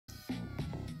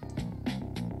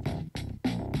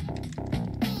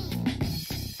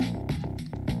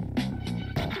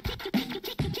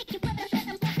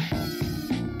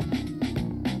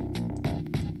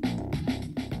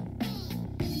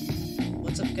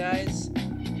guys?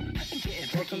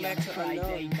 Welcome back to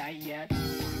Unknown.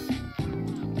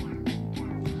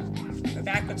 We're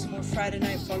back with some more Friday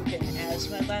Night Funkin' as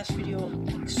my last video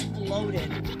exploded.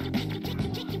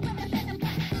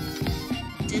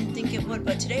 Didn't think it would,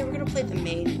 but today we're gonna play the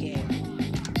main game.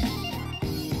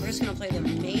 We're just gonna play the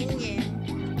main game.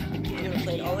 We're gonna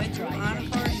play it all the way through on hard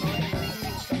mode and we're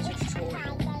gonna use a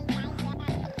tutorial.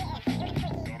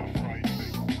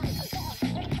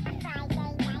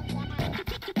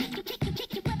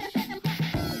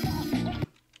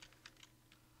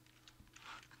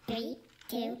 Three,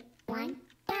 two, one,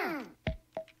 go!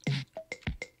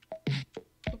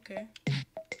 Okay.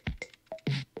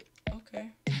 Okay.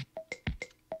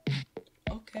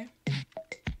 Okay.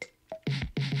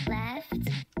 Left,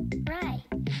 right,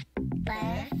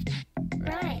 left,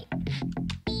 right.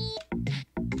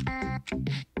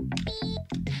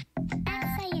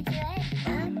 That's how you do it.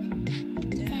 Up,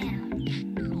 down,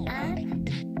 up,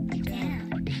 down.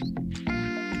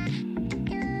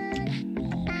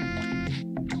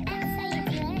 That's how you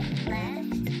do it.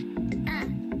 Left, up,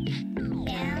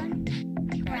 down,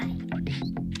 right.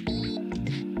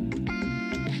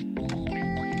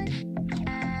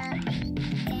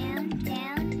 Down,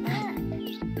 down, up.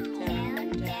 Down,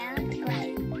 down,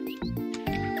 right.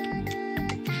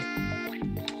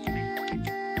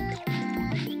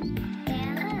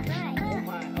 Down, up, right. Oh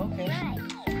my, okay. Right.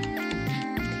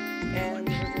 And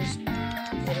we're just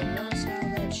hitting notes now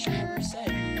that she never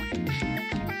said.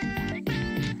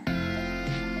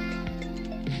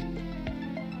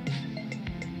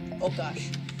 Oh gosh.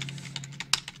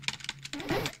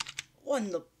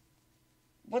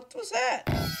 What was that?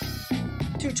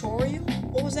 Tutorial?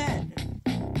 What was that?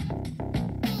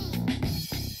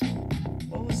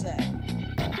 What was that?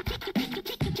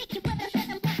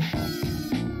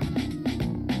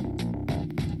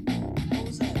 What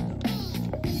was that though?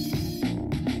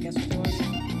 I guess we're doing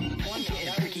one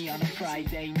On a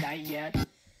Friday night yet.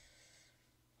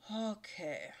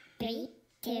 Okay. 3,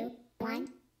 2, 1,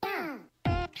 go!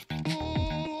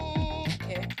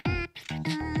 Okay.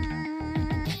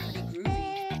 Pretty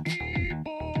groovy.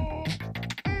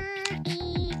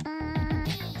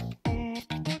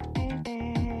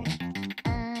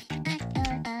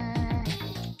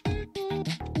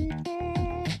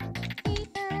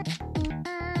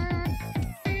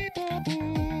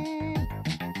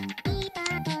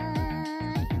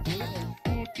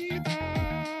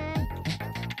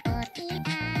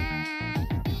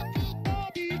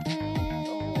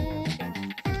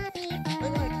 Look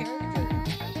at my character.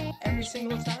 Every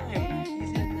single time.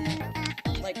 He's in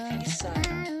that, like, peace sign.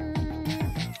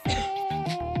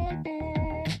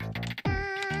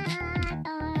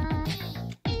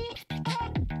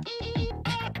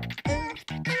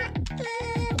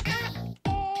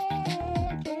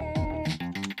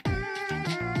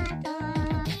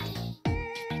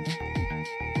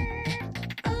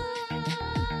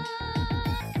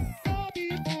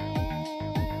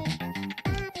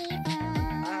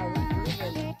 Wow, we're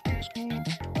grooving.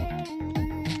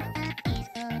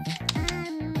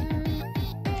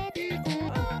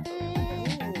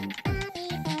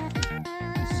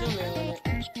 Still nailing it.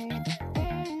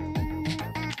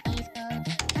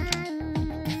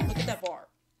 Look at that bar.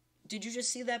 Did you just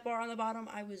see that bar on the bottom?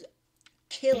 I was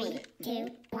killing it. 2,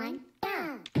 1,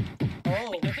 go!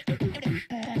 Oh.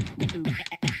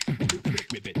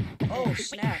 Oh,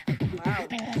 snap. Wow.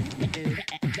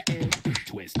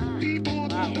 Twist.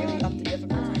 Wow, really up the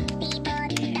difficulty.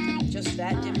 Just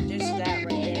that right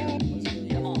there was really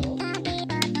difficult.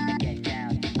 Get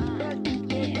down.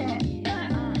 Get down.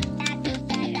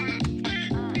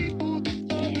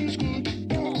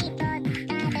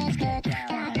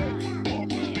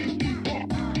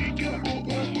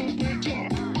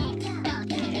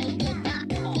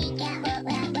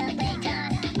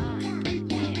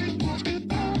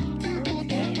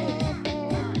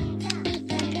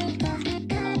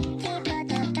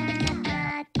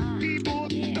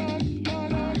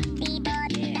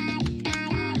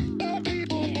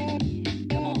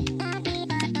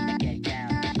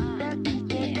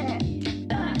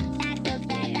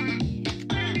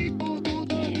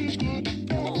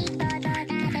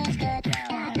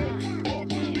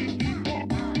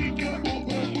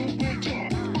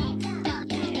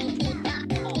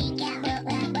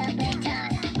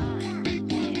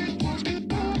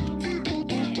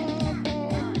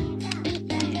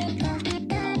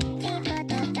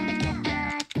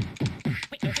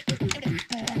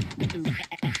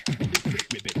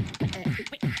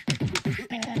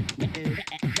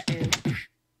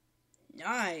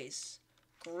 Nice.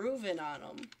 Grooving on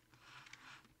them.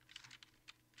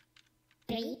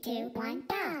 3, 2, 1,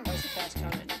 go! That was fast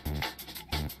counted.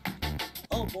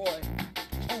 boy.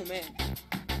 Oh man.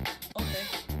 Okay.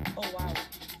 Oh wow.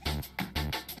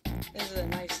 This is a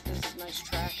nice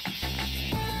track.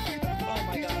 Oh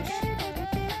my gosh.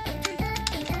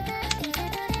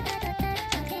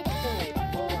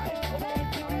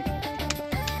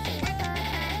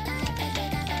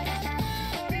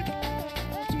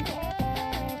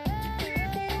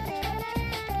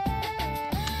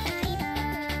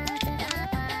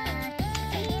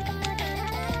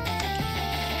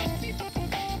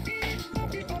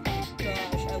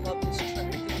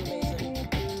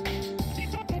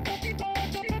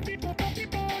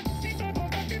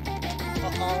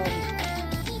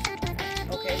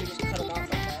 Okay, we just cut him off like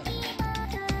that.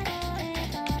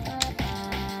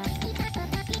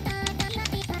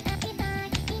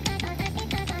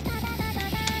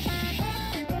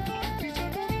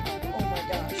 Oh my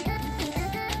gosh.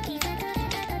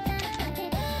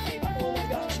 Oh my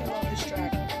gosh, I love this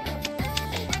track.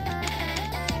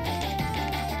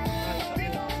 I cut me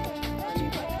off. I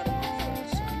mean, I cut him off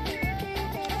first.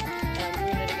 And I'm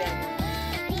doing it again.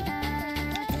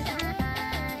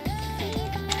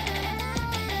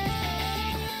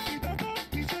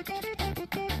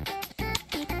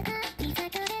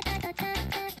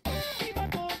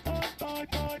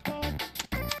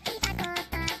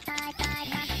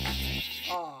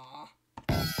 Aw.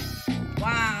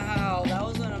 Wow, that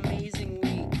was an amazing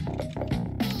week.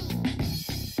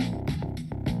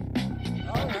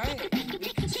 Alright,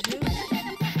 week 2.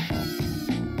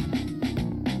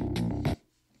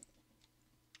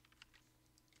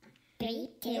 Three,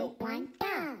 two, one,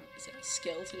 go. Is it a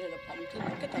skeleton and a pumpkin?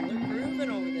 Look at them, they're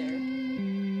grooving over there.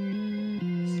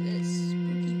 This is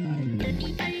spooky vibe.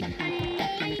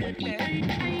 Okay.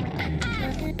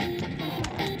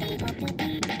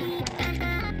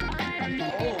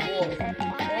 Oh boy.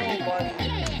 Oh buddy.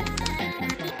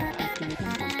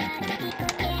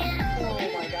 Oh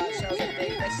my gosh, this is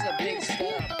a big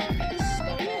step.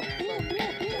 Step up from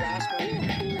the last one.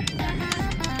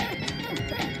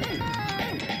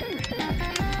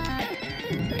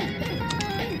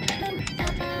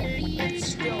 It's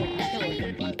still killing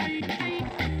it, but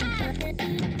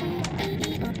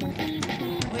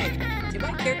wait, did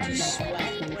my character sweat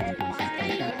when it was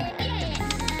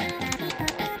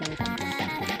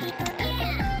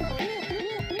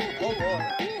oh boy.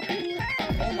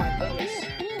 Oh my goodness.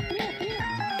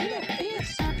 Look at that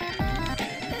face.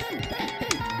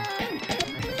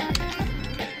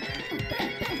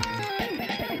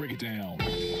 Break it down.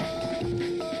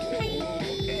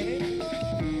 Okay.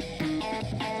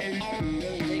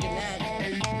 Really digging that.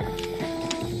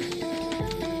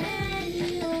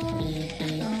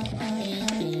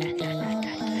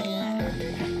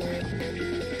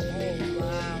 Oh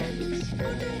wow.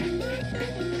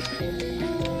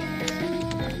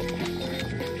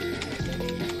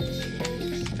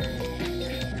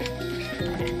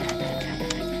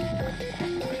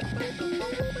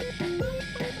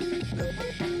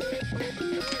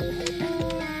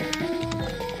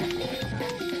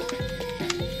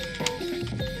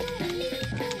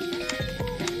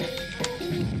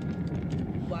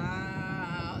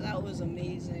 Wow, that was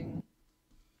amazing.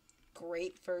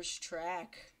 Great first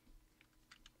track.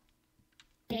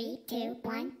 Three, two,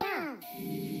 one, go.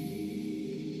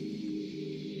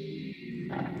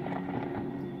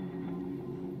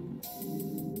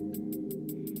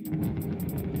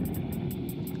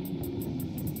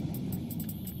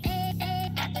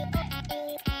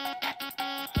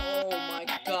 Oh my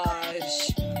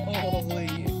gosh. Holy.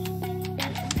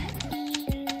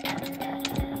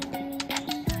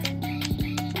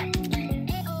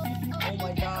 Oh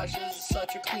my gosh, this is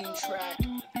such a clean track.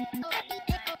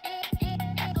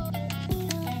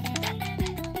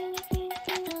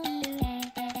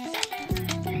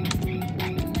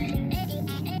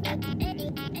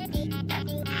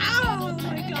 Oh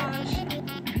my gosh.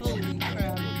 Holy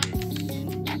crap.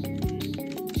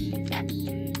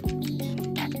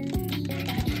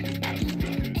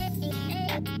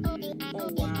 Oh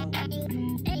wow.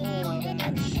 Oh my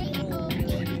gosh. Oh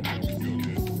really?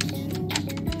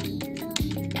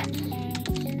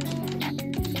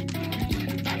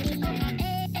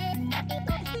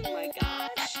 Oh my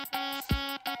gosh.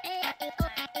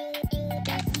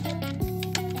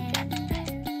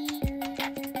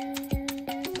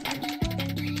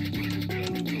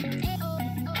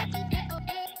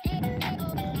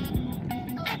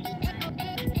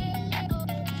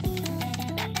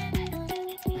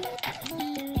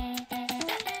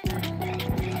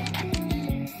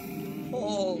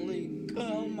 Holy,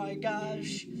 oh my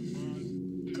gosh.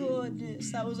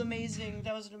 Goodness, that was amazing.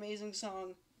 That was an amazing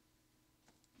song.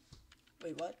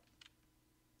 Wait, what?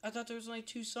 I thought there was only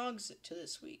 2 songs to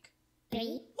this week.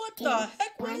 3, What 2, the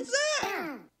heck? What 1, is that?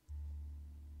 go.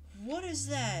 What is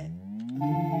that?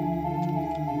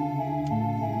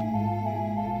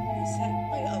 Is that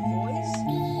like a voice?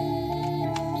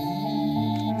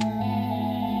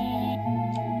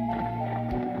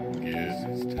 Guess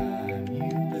it's time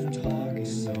you've been talking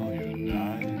all your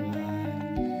nightlife.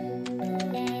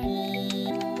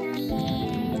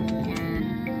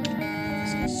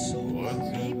 This is so What's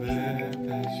the creepy. bed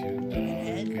that you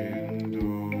darkened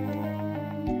door?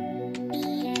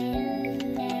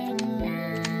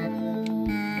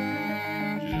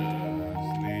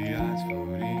 Just the ice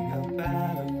floating up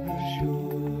out of the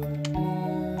shore.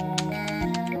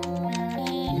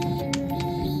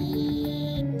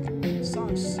 The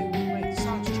song's super. Wait, the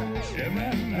song's trash. Yeah,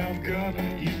 man, I'm gonna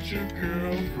eat your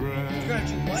girlfriend. You're gonna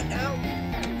do what now?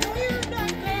 No, you're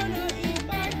not gonna eat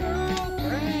my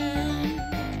girlfriend.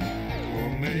 Or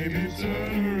maybe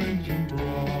turn her into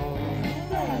broth.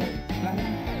 That.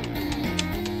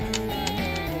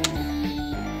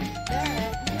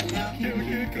 You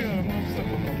can come up,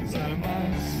 something inside my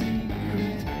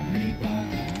secret meatbox.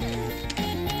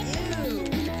 Ew.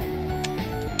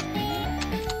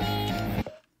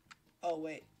 Oh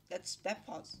wait, that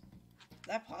pause.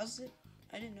 That paused it?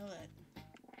 I didn't know that.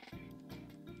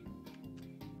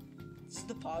 This is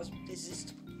the pause. This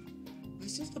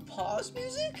is the pause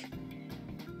music?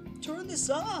 Turn this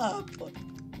up.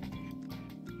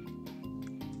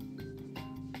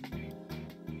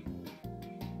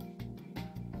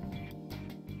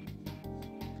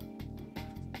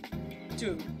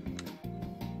 Dude.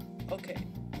 Okay.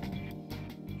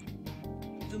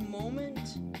 The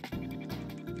moment,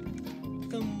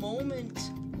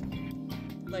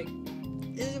 like,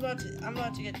 I'm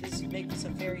about to make this a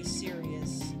very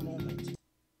serious moment.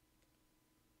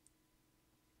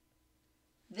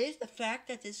 The fact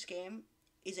that this game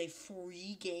is a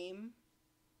free game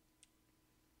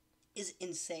is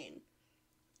insane.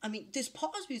 I mean, this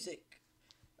pause music,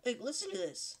 like, listen to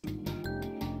this.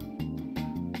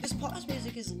 This pause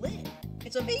music is lit.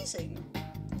 It's amazing.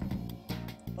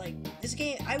 Like, this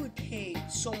game, I would pay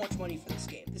so much money for this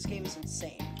game. This game is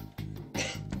insane.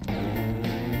 My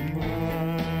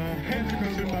hands are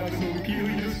crushing my soul, peel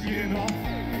your skin off.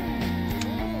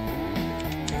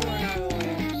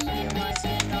 Peel my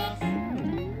skin off.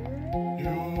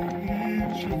 You'll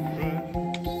need your friend.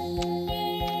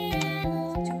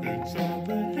 It's all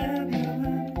the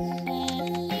ambulance.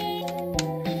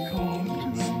 Call to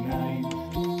the night.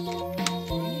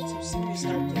 We need some serious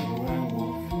help. The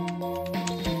werewolf.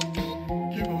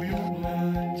 Give all your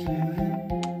blood to him.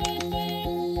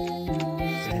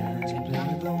 Stand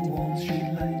under the warm street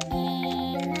light.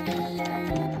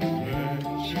 Let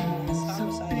yourself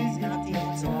Homicide is not the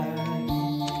answer.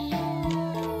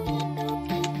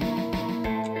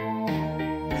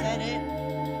 Is that it?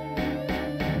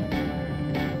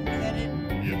 Is that it?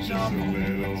 You're just a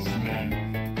little snack.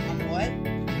 What?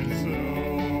 And so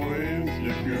is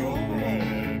your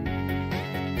girlfriend.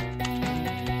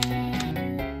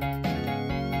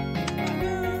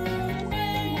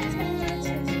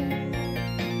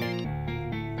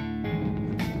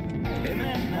 Hey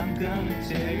man, I'm gonna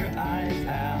tear your eyes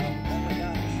out. Oh my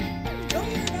gosh. No,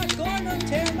 you're not gonna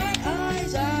tear my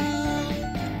eyes out.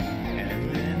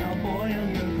 And then I'll boil your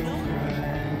girlfriend.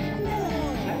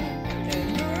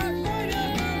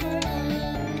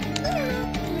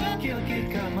 Kill kid,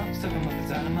 come up, suck him up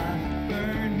inside of my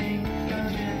burning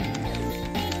dungeon.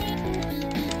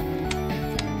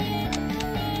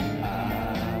 I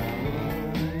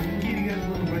would give you guys a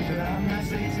little break, but I'm not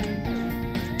Satan.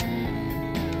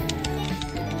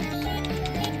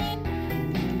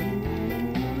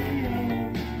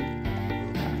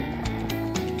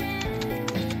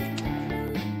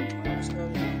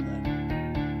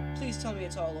 Please tell me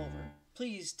it's all over.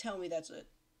 Please tell me that's it.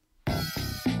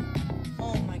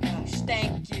 Oh my gosh,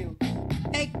 thank you.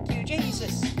 Thank you,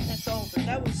 Jesus. That's over.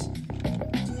 That was...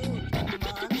 Dude, come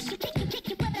on.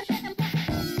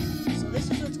 So this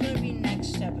is what's going to be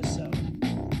next episode.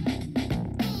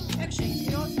 Actually,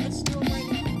 you know what? Let's do him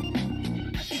right now.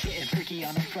 Getting freaky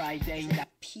on a Friday night.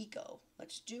 Pico.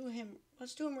 Let's do him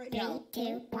right 3, now.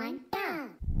 2, 1, go.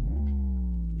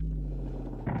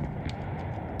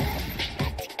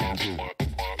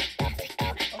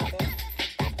 Okay.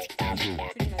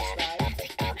 Pretty nice vibe.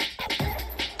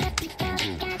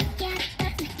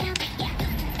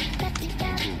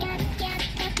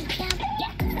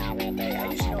 Hey, I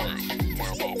just know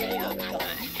it's only a gun.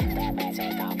 Hey, man. What's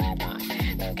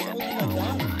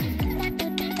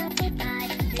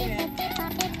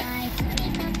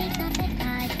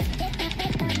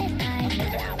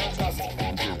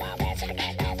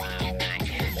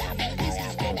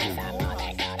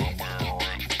up?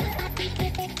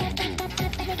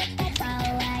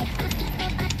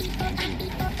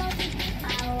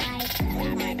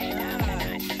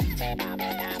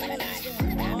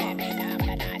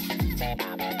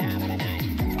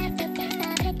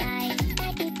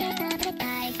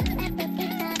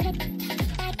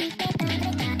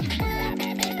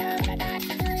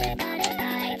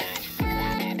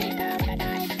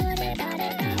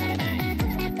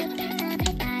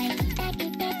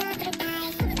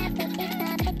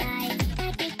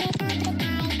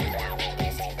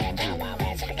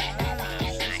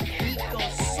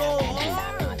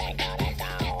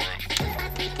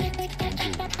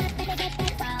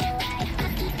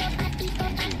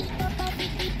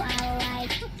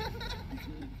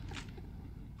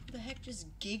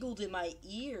 just giggled in my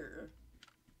ear?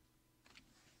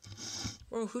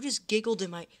 Bro, who just giggled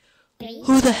in my...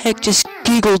 Who the heck just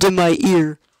giggled in my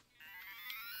ear?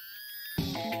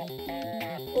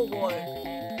 Oh boy.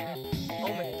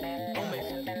 Oh man. Oh man. Oh man.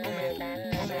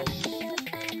 Oh man.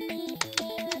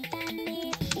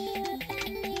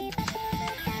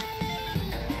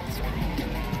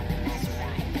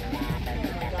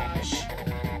 Oh my gosh.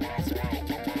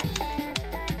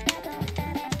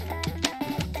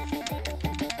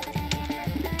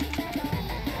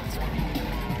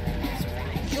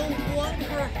 Yo, what?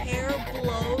 Her hair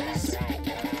blows?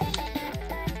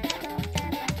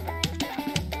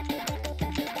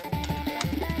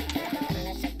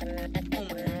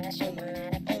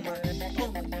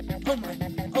 Oh my,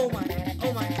 oh my,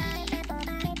 oh my.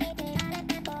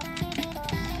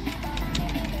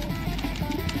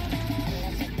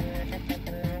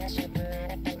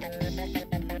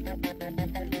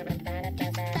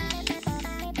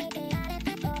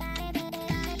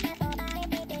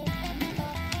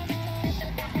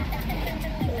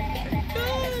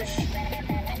 Gosh!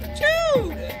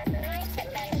 Dude!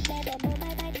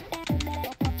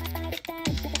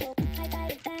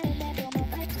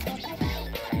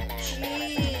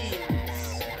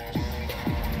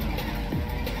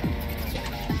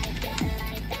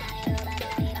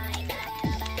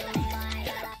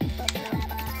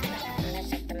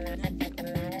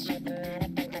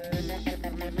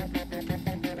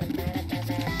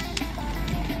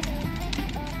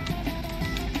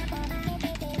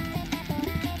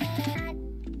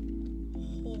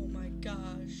 Oh my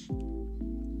gosh.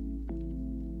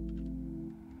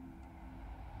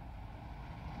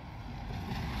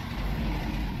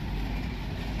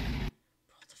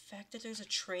 Bro, the fact that there's a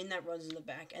train that runs in the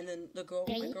back and then my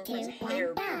girlfriend's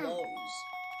hair blows.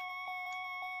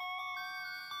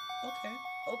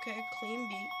 Okay, clean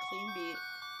beat, clean beat.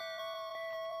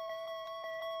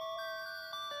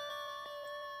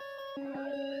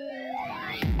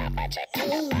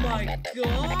 Oh my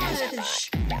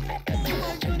gosh! Oh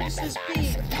my goodness, this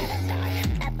beat! Oh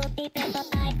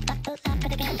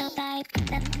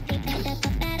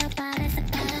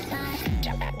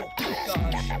my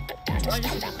gosh. I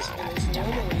just didn't listen to this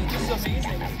normally. This is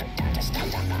amazing.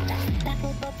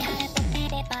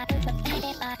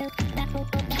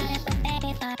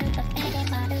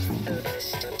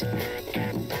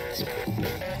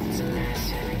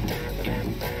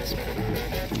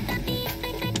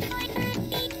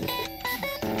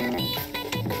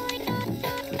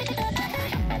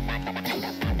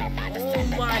 Oh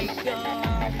my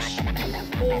gosh!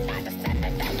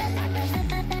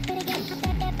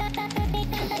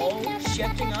 Oh,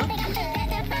 shifting up.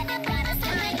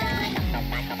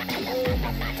 Oh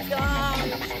my gosh,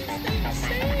 this is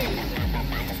insane.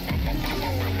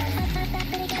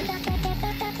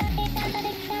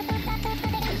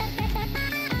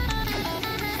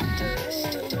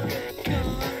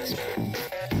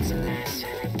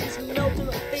 It's melting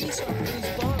the face off of these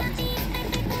bars.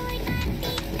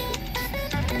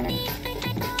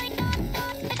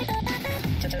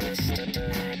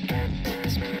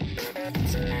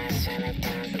 I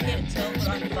can't tell, but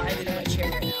I'm vibing in my chair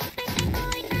right now.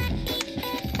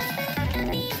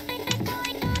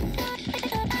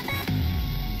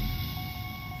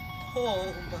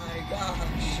 Oh my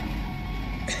gosh.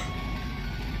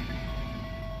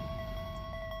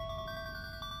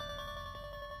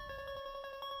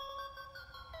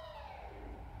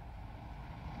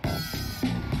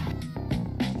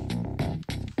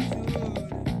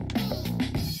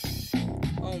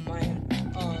 Oh man.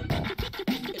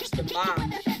 It's the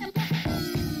mom.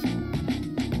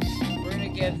 We're gonna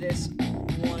give this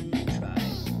one try.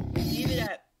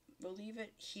 We'll leave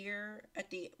it here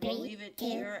after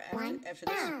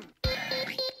this.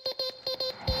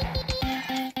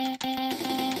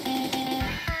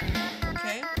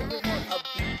 Okay, a little more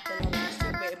upbeat than I'm used to.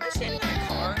 Wait, am I standing in a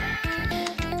car?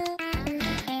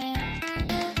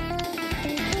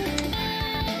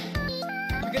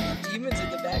 Look at the demons in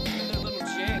the back doing their little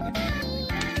jig.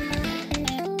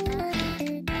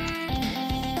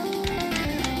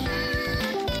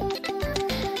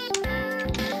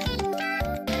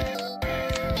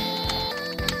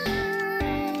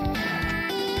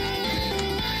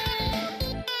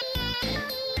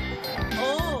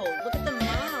 Oh, look at the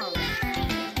mom.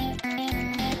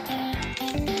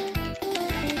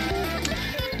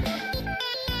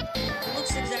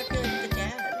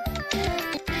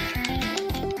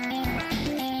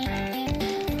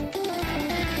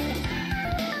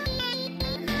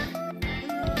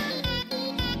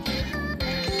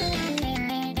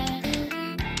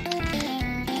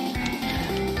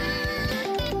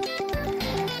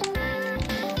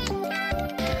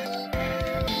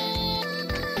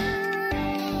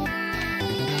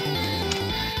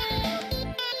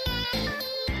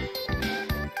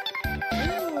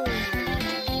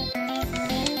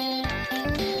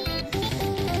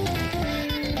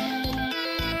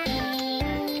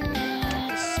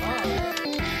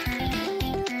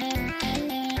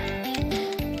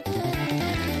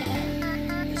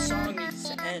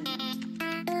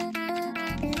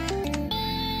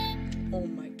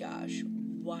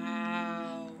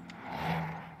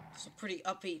 pretty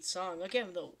upbeat song. Again,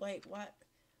 though, wait, what?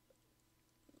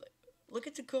 Look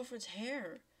at the girlfriend's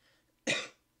hair.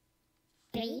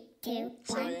 3, 2, 1,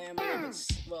 Sorry, I am a little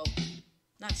bit, well,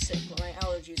 not sick, but my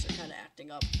allergies are kind of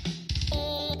acting up.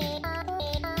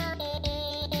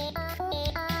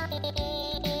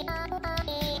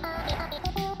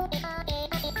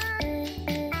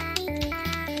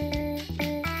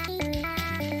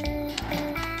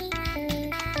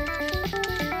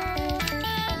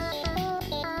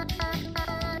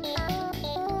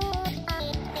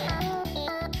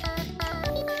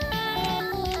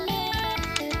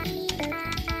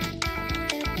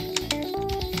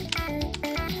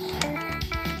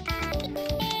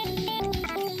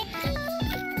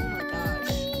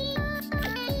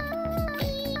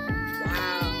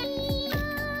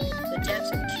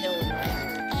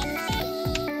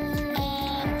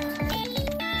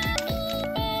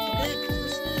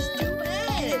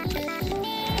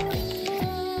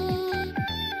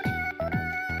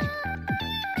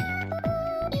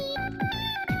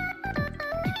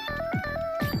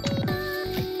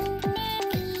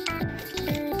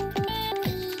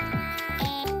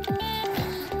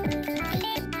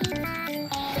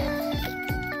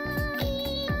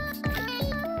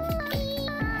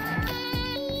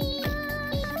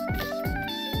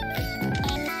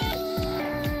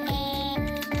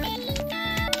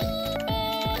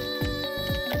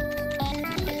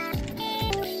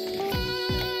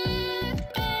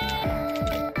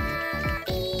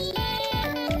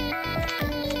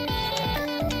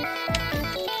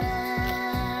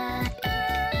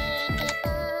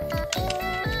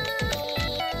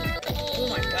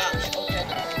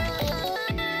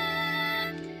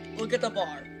 Look at the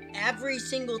bar. Every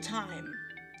single time.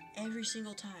 Every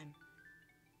single time.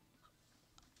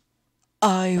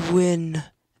 I win.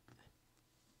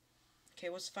 Okay,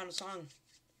 what's the final song?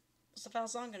 What's the final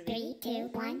song gonna be? 3, 2,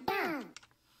 1, go!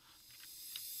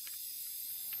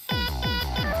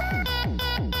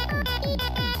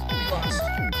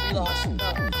 We lost. No.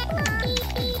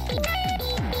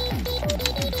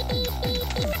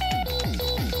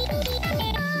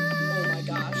 Oh my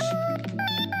gosh.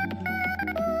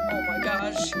 Oh my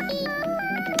gosh.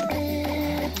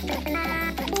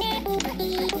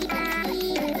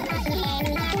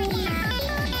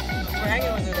 We're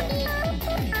hanging with it though.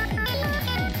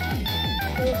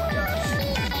 Oh my gosh.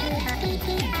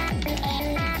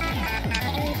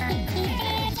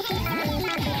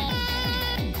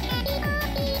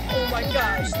 Oh my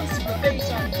gosh, this is the bass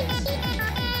on this.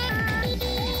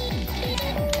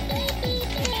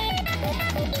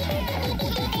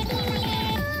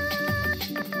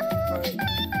 Alright,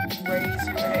 raise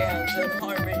your hands in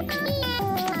harmony.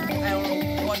 I don't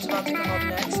know what's about to come up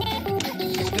next.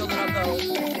 It's building up though.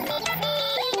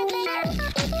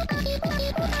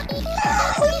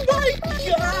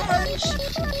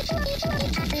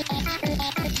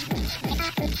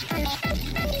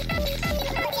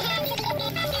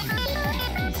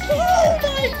 Oh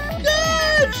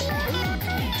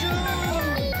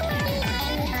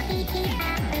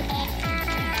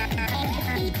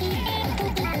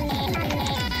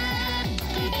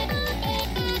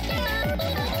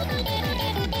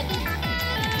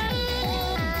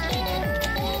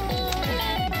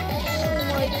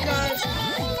my gosh!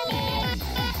 Oh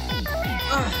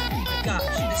my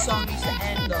gosh! This song needs to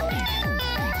end though.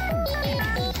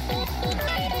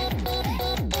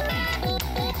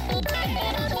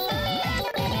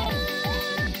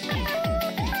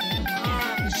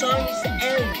 The song needs to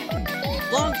end.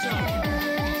 Long song.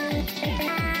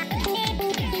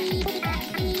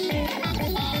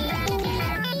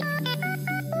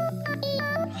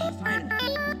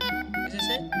 Finally. Is this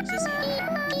it? Is this the end?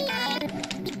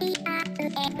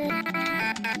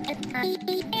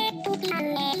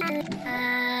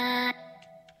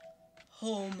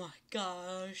 Oh my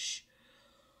gosh.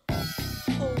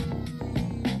 Holy.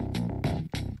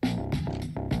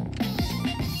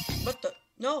 What the?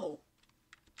 No.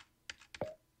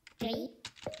 3.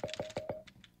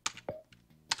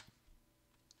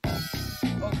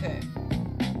 Okay.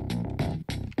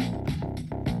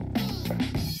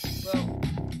 Well,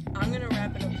 I'm gonna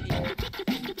wrap it up here.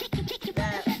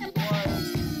 That was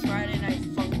Friday Night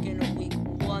Funkin' week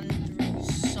 1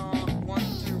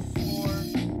 through 4.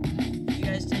 If you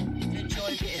guys did enjoy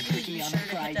it, please be sure to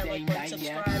hit that like button,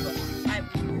 subscribe. I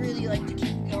really like to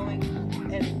keep going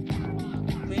and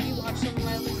maybe watch some of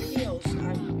my other videos.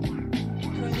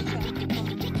 I'm currently trying to become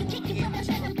able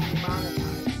to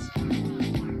monetize.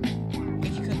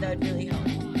 If you could, that would really help.